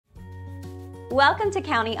Welcome to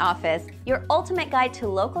County Office, your ultimate guide to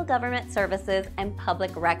local government services and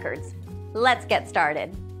public records. Let's get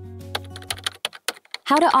started.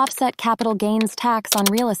 How to offset capital gains tax on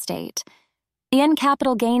real estate. The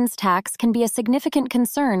capital gains tax can be a significant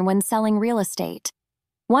concern when selling real estate.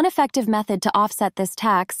 One effective method to offset this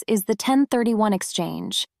tax is the 1031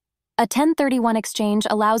 exchange. A 1031 exchange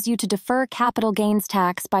allows you to defer capital gains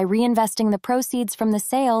tax by reinvesting the proceeds from the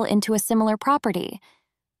sale into a similar property.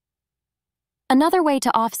 Another way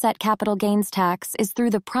to offset capital gains tax is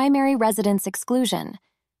through the primary residence exclusion.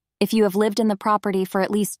 If you have lived in the property for at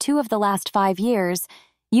least 2 of the last 5 years,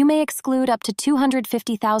 you may exclude up to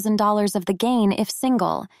 $250,000 of the gain if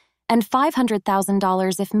single, and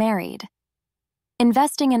 $500,000 if married.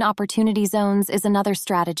 Investing in opportunity zones is another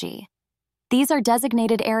strategy. These are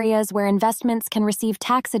designated areas where investments can receive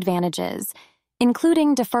tax advantages,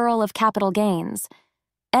 including deferral of capital gains.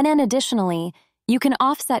 And then additionally, you can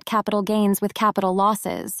offset capital gains with capital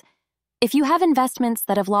losses. If you have investments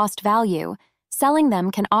that have lost value, selling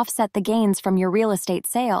them can offset the gains from your real estate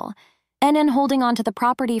sale. And then holding onto the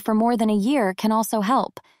property for more than a year can also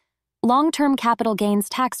help. Long-term capital gains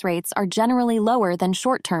tax rates are generally lower than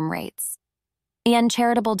short-term rates. And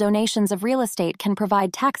charitable donations of real estate can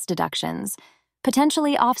provide tax deductions,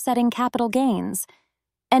 potentially offsetting capital gains.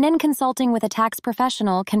 And in consulting with a tax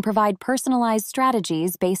professional can provide personalized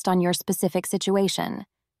strategies based on your specific situation.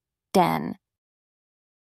 To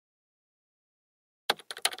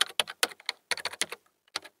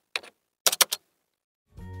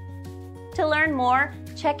learn more,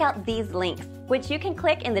 check out these links, which you can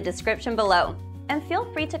click in the description below. And feel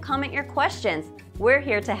free to comment your questions. We're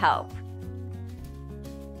here to help.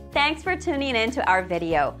 Thanks for tuning in to our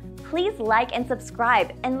video. Please like and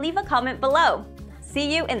subscribe and leave a comment below.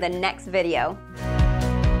 See you in the next video.